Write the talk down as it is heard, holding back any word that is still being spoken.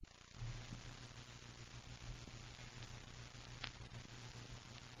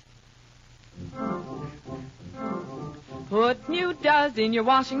New Does in your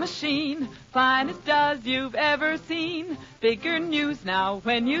washing machine. Finest Does you've ever seen. Bigger news now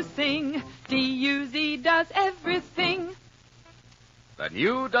when you sing. D-U-Z does everything. The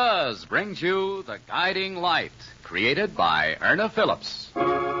new Does brings you The Guiding Light, created by Erna Phillips.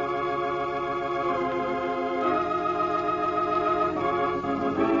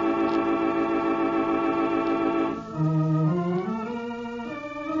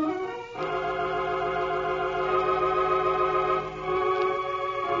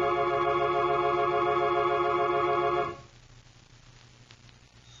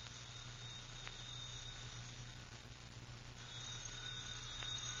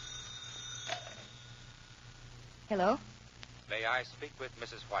 Hello? May I speak with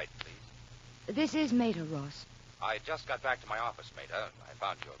Mrs. White, please? This is Mater, Ross. I just got back to my office, Maida. I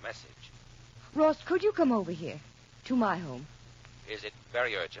found your message. Ross, could you come over here? To my home. Is it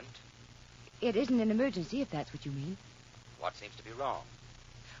very urgent? It isn't an emergency, if that's what you mean. What seems to be wrong?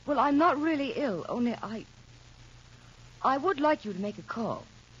 Well, I'm not really ill, only I would like you to make a call.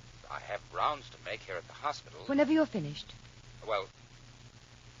 I have rounds to make here at the hospital. Whenever you're finished. Well,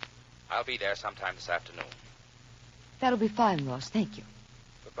 I'll be there sometime this afternoon. That'll be fine, Ross. Thank you.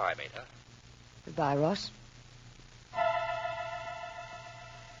 Goodbye, Maida. Goodbye, Ross.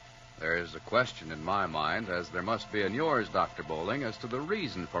 There's a question in my mind, as there must be in yours, Dr. Bowling, as to the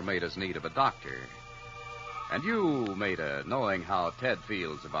reason for Maida's need of a doctor. And you, Maida, knowing how Ted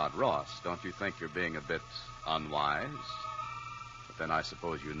feels about Ross, don't you think you're being a bit unwise? But then I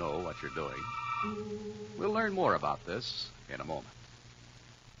suppose you know what you're doing. We'll learn more about this in a moment.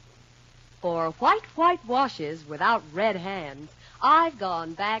 For white washes without red hands, I've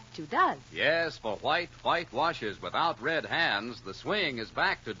gone back to Does. Yes, for white washes without red hands, the swing is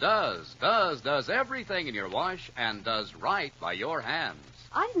back to Does. Does does everything in your wash and does right by your hands.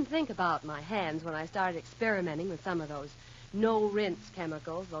 I didn't think about my hands when I started experimenting with some of those no-rinse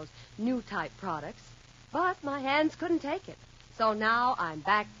chemicals, those new type products. But my hands couldn't take it. So now I'm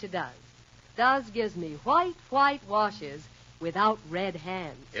back to Does. Does gives me white washes without red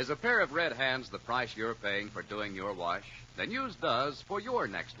hands. Is a pair of red hands the price you're paying for doing your wash? Then use Does for your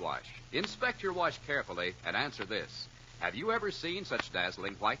next wash. Inspect your wash carefully and answer this. Have you ever seen such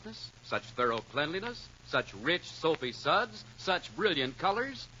dazzling whiteness, such thorough cleanliness, such rich soapy suds, such brilliant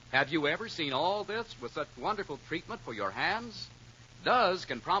colors? Have you ever seen all this with such wonderful treatment for your hands? Does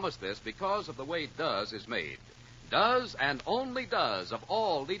can promise this because of the way Does is made. Does and only Does of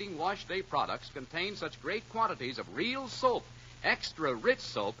all leading wash day products contain such great quantities of real soap, extra rich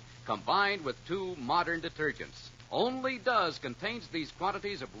soap, combined with 2 modern detergents. Only Does contains these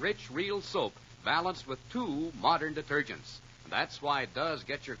quantities of rich, real soap balanced with 2 modern detergents. That's why Does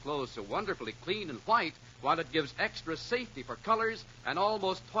gets your clothes so wonderfully clean and white, while it gives extra safety for colors and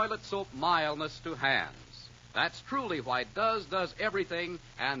almost toilet soap mildness to hands. That's truly why Does does everything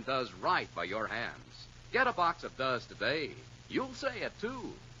and does right by your hands. Get a box of Does today. You'll say it,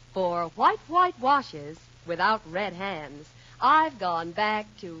 too. For white washes without red hands, I've gone back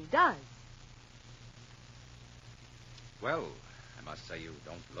to Does. Well, I must say you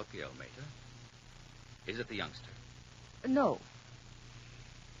don't look ill, Maida. Is it the youngster? No.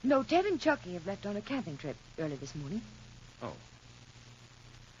 No, Ted and Chucky have left on a camping trip early this morning. Oh.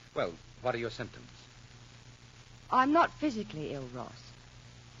 Well, what are your symptoms? I'm not physically ill, Ross.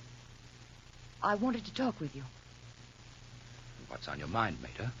 I wanted to talk with you. What's on your mind,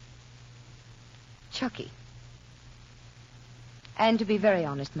 Maida? Chucky. And to be very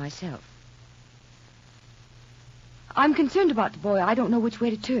honest myself. I'm concerned about the boy. I don't know which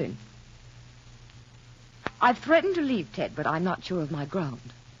way to turn. I've threatened to leave Ted, but I'm not sure of my ground.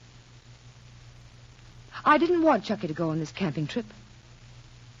 I didn't want Chucky to go on this camping trip.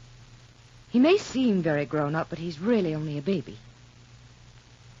 He may seem very grown up, but he's really only a baby.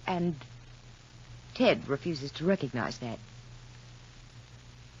 And Ted refuses to recognize that.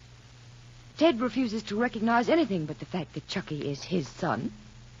 Ted refuses to recognize anything but the fact that Chucky is his son.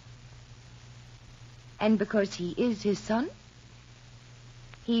 And because he is his son,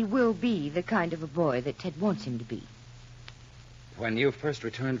 he will be the kind of a boy that Ted wants him to be. When you first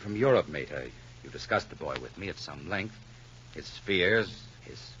returned from Europe, Maida, you discussed the boy with me at some length. His fears,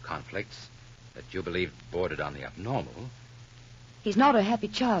 his conflicts, that you believed bordered on the abnormal. He's not a happy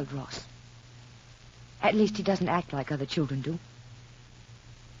child, Ross. At least he doesn't act like other children do.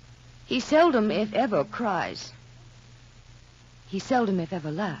 He seldom, if ever, cries. He seldom, if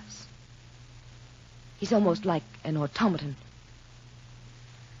ever, laughs. He's almost like an automaton.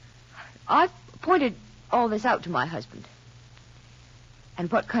 I've pointed all this out to my husband.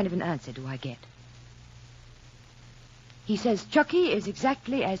 And what kind of an answer do I get? He says Chucky is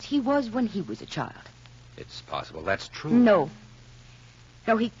exactly as he was when he was a child. It's possible that's true. No.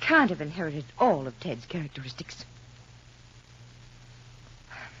 No, he can't have inherited all of Ted's characteristics.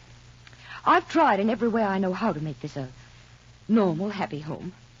 I've tried in every way I know how to make this a normal, happy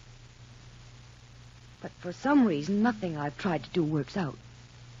home. But for some reason, nothing I've tried to do works out.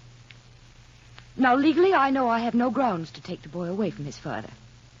 Now, legally, I know I have no grounds to take the boy away from his father.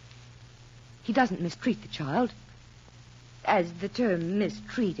 He doesn't mistreat the child, as the term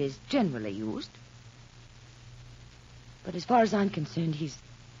mistreat is generally used. But as far as I'm concerned, he's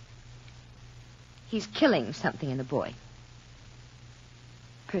killing something in the boy.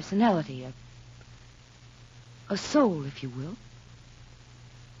 Personality, a soul, if you will.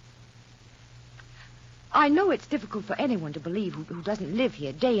 I know it's difficult for anyone to believe who doesn't live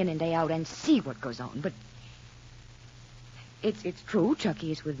here day in and day out and see what goes on, but it's true.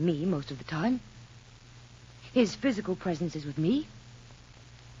 Chucky is with me most of the time. His physical presence is with me.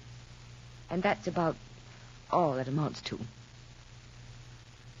 And that's about all it amounts to.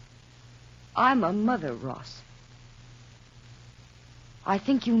 I'm a mother, Ross. I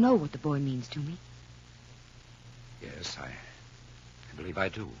think you know what the boy means to me. Yes, I believe I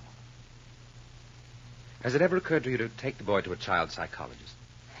do. Has it ever occurred to you to take the boy to a child psychologist?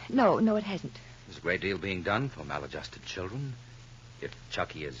 No, it hasn't. There's a great deal being done for maladjusted children. If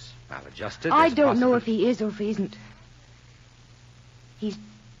Chucky is maladjusted... I don't know if he is or if he isn't. He's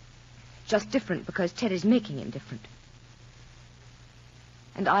just different because Ted is making him different.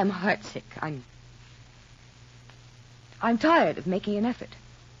 And I'm heartsick. I'm tired of making an effort.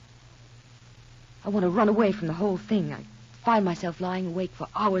 I want to run away from the whole thing. I find myself lying awake for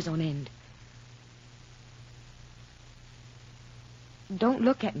hours on end. Don't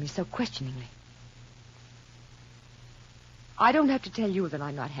look at me so questioningly. I don't have to tell you that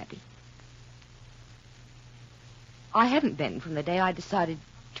I'm not happy. I haven't been from the day I decided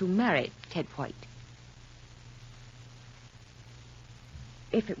to marry Ted White.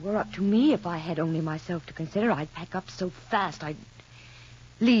 If it were up to me, if I had only myself to consider, I'd pack up so fast I'd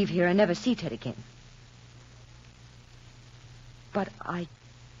leave here and never see Ted again. But I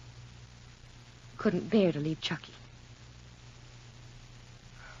couldn't bear to leave Chucky.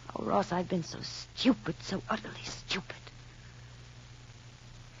 Oh, Ross, I've been so stupid, so utterly stupid.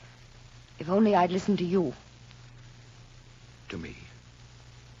 If only I'd listened to you. To me?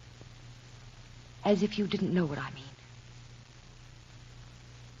 As if you didn't know what I mean.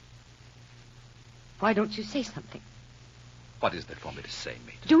 Why don't you say something? What is there for me to say,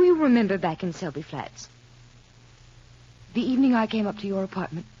 mate? Do you remember back in Selby Flats? The evening I came up to your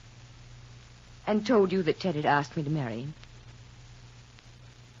apartment and told you that Ted had asked me to marry him?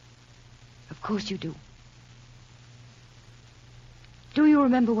 Of course you do. Do you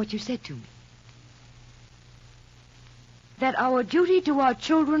remember what you said to me? That our duty to our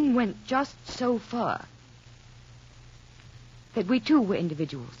children went just so far. That we too were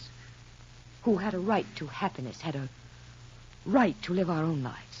individuals who had a right to happiness, had a right to live our own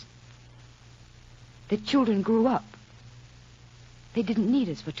lives. That children grew up. They didn't need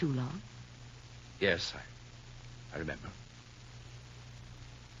us for too long. Yes, I remember.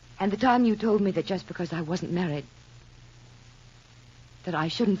 And the time you told me that just because I wasn't married, that I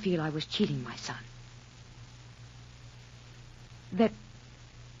shouldn't feel I was cheating my son. That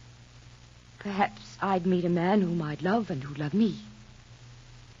perhaps I'd meet a man whom I'd love and who'd love me.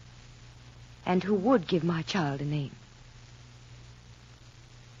 And who would give my child a name.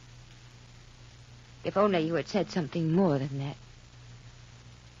 If only you had said something more than that.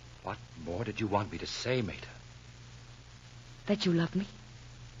 What more did you want me to say, Mater? That you love me.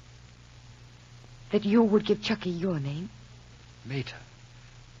 That you would give Chucky your name. Mater,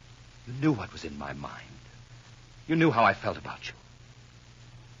 you knew what was in my mind. You knew how I felt about you.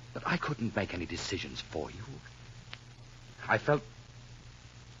 But I couldn't make any decisions for you. I felt...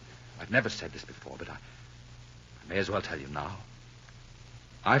 I've never said this before, but I may as well tell you now.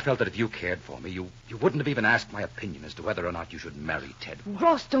 I felt that if you cared for me, you wouldn't have even asked my opinion as to whether or not you should marry Ted White.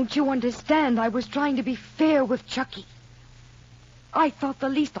 Ross, don't you understand? I was trying to be fair with Chucky. I thought the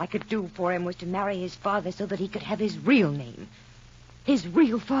least I could do for him was to marry his father so that he could have his real name. His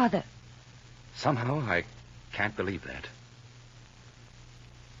real father. Somehow, I can't believe that.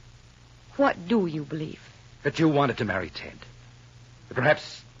 What do you believe? That you wanted to marry Ted. That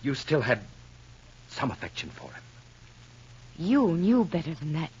perhaps you still had some affection for him. You knew better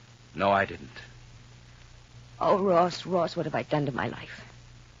than that. No, I didn't. Oh, Ross, what have I done to my life?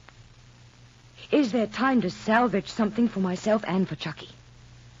 Is there time to salvage something for myself and for Chucky?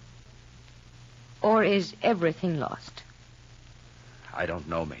 Or is everything lost? I don't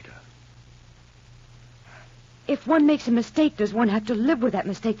know, Mater. If one makes a mistake, does one have to live with that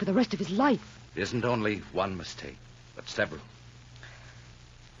mistake for the rest of his life? It isn't only one mistake, but several.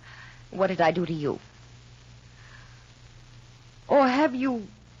 What did I do to you? Or have you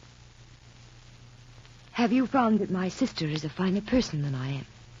found that my sister is a finer person than I am?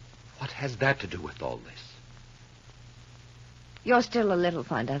 What has that to do with all this? You're still a little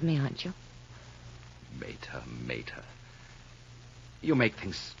fond of me, aren't you? Mater. You make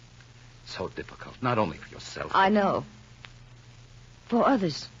things so difficult, not only for yourself. I know. For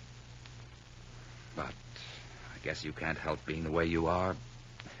others. But I guess you can't help being the way you are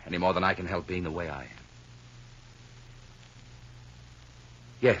any more than I can help being the way I am.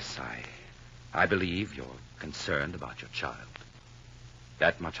 Yes, I believe you're concerned about your child.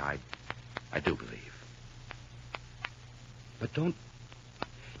 That much I do believe. But don't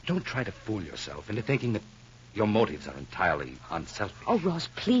try to fool yourself into thinking that your motives are entirely unselfish. Oh, Ross,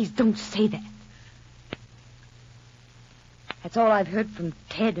 please don't say that. That's all I've heard from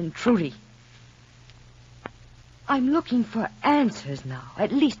Ted and Trudy. I'm looking for answers now,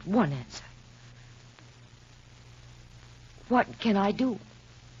 at least one answer. What can I do?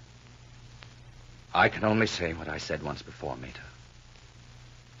 I can only say what I said once before, Mater.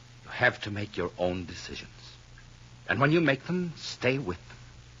 You have to make your own decisions. And when you make them, stay with them.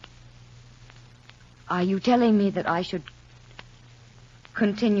 Are you telling me that I should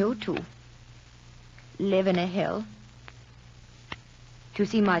continue to live in a hell? To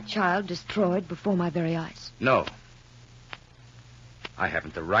see my child destroyed before my very eyes? No. I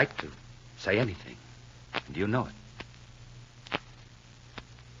haven't the right to say anything. And you know it.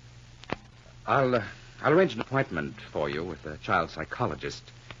 I'll arrange an appointment for you with a child psychologist.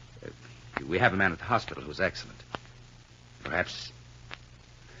 We have a man at the hospital who's excellent. Perhaps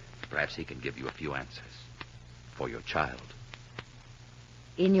he can give you a few answers for your child.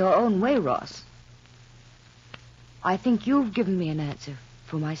 In your own way, Ross. I think you've given me an answer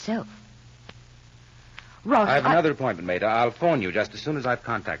for myself. Ross, I have another appointment made. I'll phone you just as soon as I've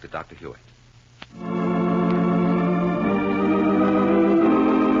contacted Dr. Hewitt.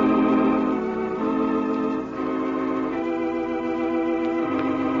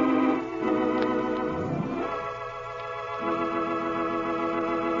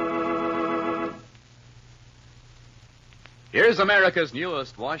 Here's America's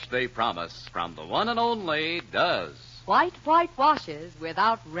newest wash day promise from the one and only Does. White washes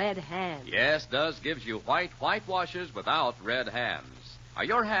without red hands. Yes, Does gives you white washes without red hands. Are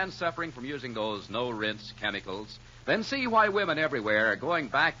your hands suffering from using those no-rinse chemicals? Then see why women everywhere are going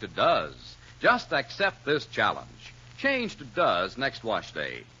back to Does. Just accept this challenge. Change to Does next wash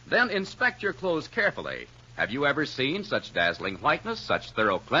day. Then inspect your clothes carefully. Have you ever seen such dazzling whiteness, such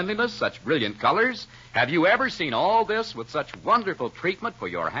thorough cleanliness, such brilliant colors? Have you ever seen all this with such wonderful treatment for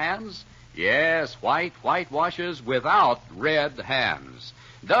your hands? Yes, white washes without red hands.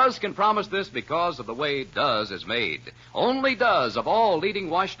 Does can promise this because of the way Does is made. Only Does of all leading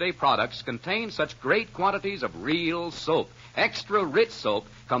wash day products contain such great quantities of real soap, extra rich soap,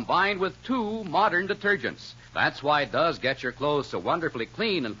 combined with 2 modern detergents. That's why Does gets your clothes so wonderfully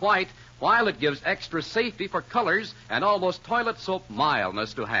clean and white, while it gives extra safety for colors and almost toilet soap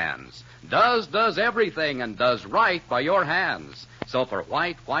mildness to hands. Does everything and does right by your hands. So for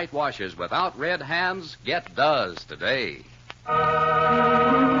white washes without red hands, get Does today.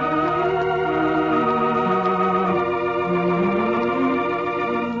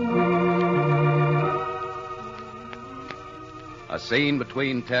 A scene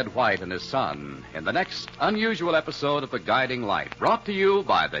between Ted White and his son in the next unusual episode of The Guiding Light, brought to you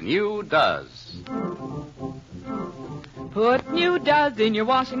by the new Does. Put new Does in your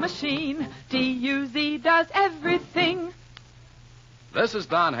washing machine. D-U-Z does everything. This is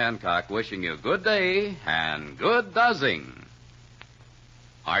Don Hancock wishing you good day and good dozzing.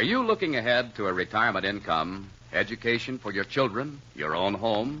 Are you looking ahead to a retirement income, education for your children, your own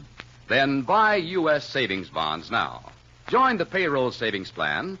home? Then buy U.S. savings bonds now. Join the payroll savings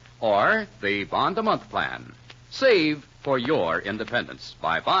plan or the bond-a-month plan. Save for your independence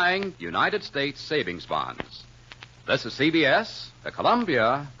by buying United States savings bonds. This is CBS, the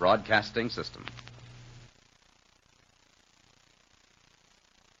Columbia Broadcasting System.